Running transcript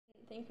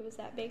think it was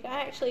that big.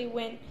 I actually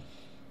went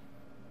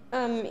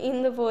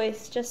in The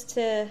Voice just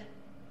to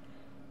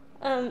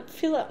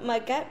fill up my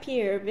gap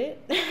year a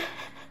bit.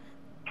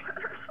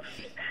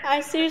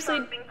 I seriously...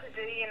 Something to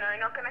do, you know,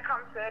 not going to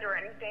come third or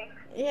anything.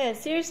 Yeah,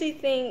 seriously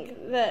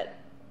think that...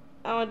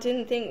 I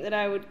didn't think that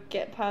I would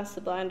get past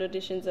the blind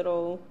auditions at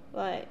all.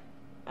 Like,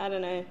 I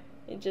don't know.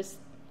 It just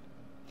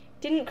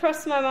didn't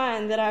cross my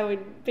mind that I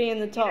would be in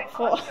the top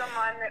four. Did it cross your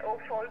mind that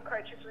all four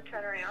coaches would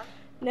turn around?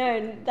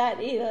 No,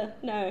 that either.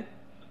 No.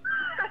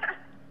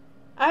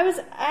 I was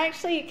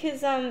actually,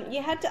 because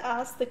you had to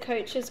ask the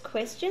coaches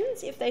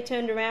questions if they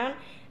turned around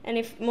and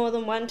if more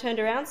than one turned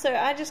around. So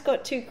I just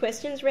got 2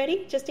 questions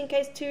ready just in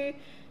case 2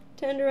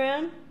 turned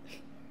around.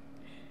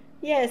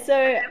 Yeah,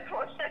 so...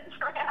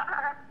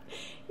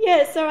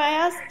 Yeah, so I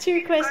asked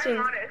 2 questions. So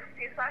honest.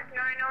 It's like,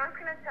 no one's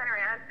going to turn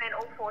around, and then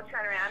all 4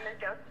 turn around and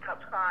just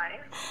stop crying.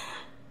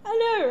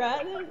 I know,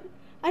 right?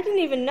 I didn't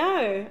even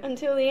know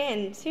until the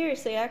end.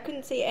 Seriously, I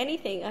couldn't see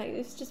anything. It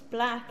was just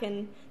black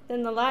and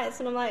then the lights,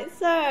 and I'm like,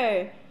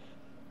 so,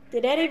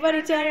 did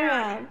anybody turn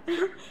around?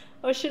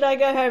 Or should I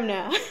go home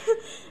now?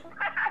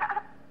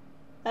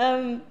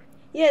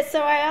 Yeah,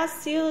 so I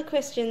asked Seal a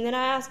question, then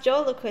I asked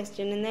Joel a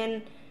question, and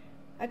then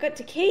I got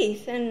to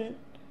Keith, and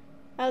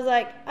I was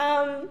like,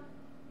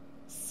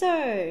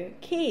 so,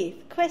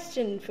 Keith,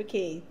 question for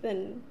Keith,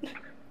 and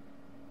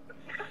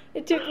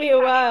it took me a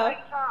while.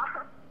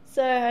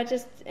 So I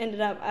just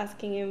ended up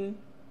asking him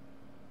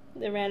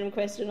the random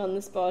question on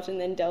the spot and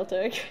then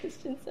Delta a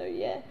question, so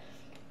yeah.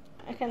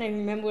 I can't even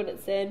remember what I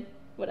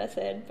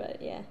said,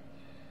 but yeah.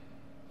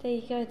 There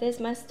you go, there's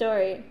my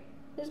story.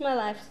 There's my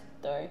life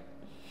story.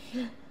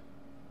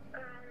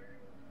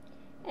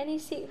 Any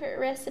secret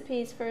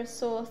recipes for a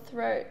sore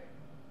throat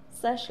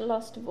 /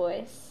 lost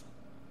voice?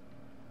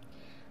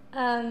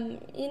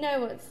 You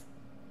know what's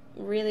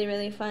really,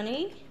 really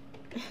funny?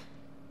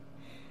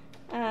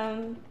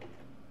 Where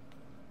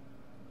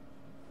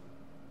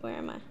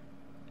am I?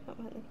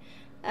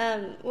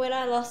 When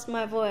I lost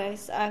my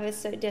voice, I was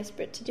so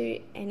desperate to do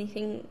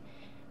anything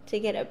to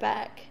get it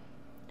back.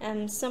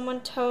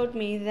 Someone told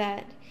me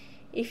that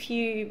if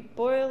you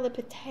boil a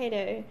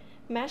potato,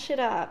 mash it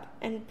up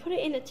and put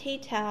it in a tea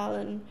towel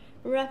and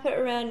wrap it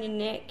around your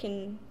neck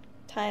and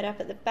tie it up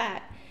at the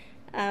back,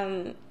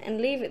 and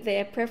leave it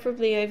there,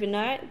 preferably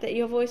overnight, that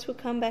your voice will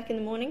come back in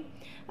the morning.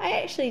 I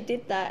actually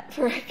did that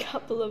for a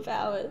couple of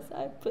hours.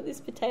 I put this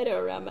potato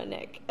around my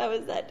neck. I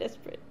was that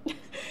desperate.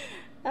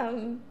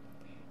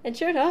 And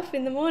sure enough,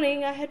 in the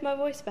morning, I had my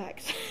voice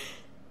back.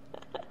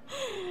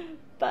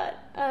 But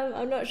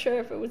I'm not sure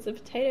if it was the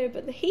potato,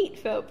 but the heat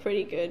felt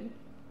pretty good.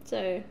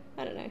 So,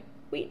 I don't know,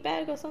 wheat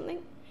bag or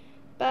something.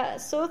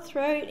 But sore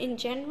throat in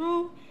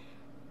general,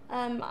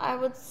 I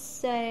would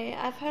say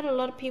I've heard a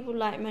lot of people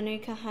like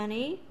Manuka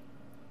honey,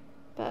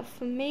 but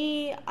for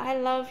me, I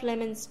love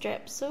lemon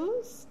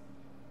strepsils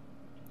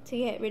to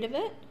get rid of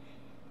it.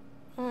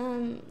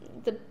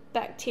 The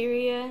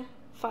bacteria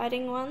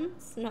fighting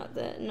ones, not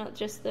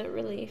just the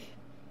relief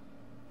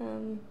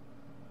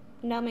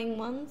numbing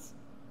ones,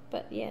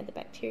 but yeah, the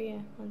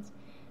bacteria ones.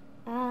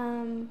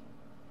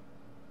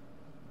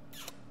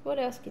 What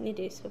else can you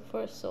do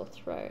for a sore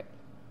throat?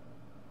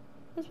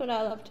 That's what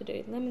I love to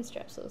do. Lemon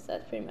strepsils,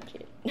 that's pretty much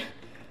it.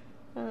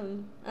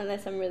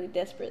 Unless I'm really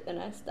desperate, then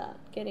I start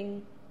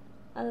getting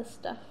other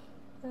stuff.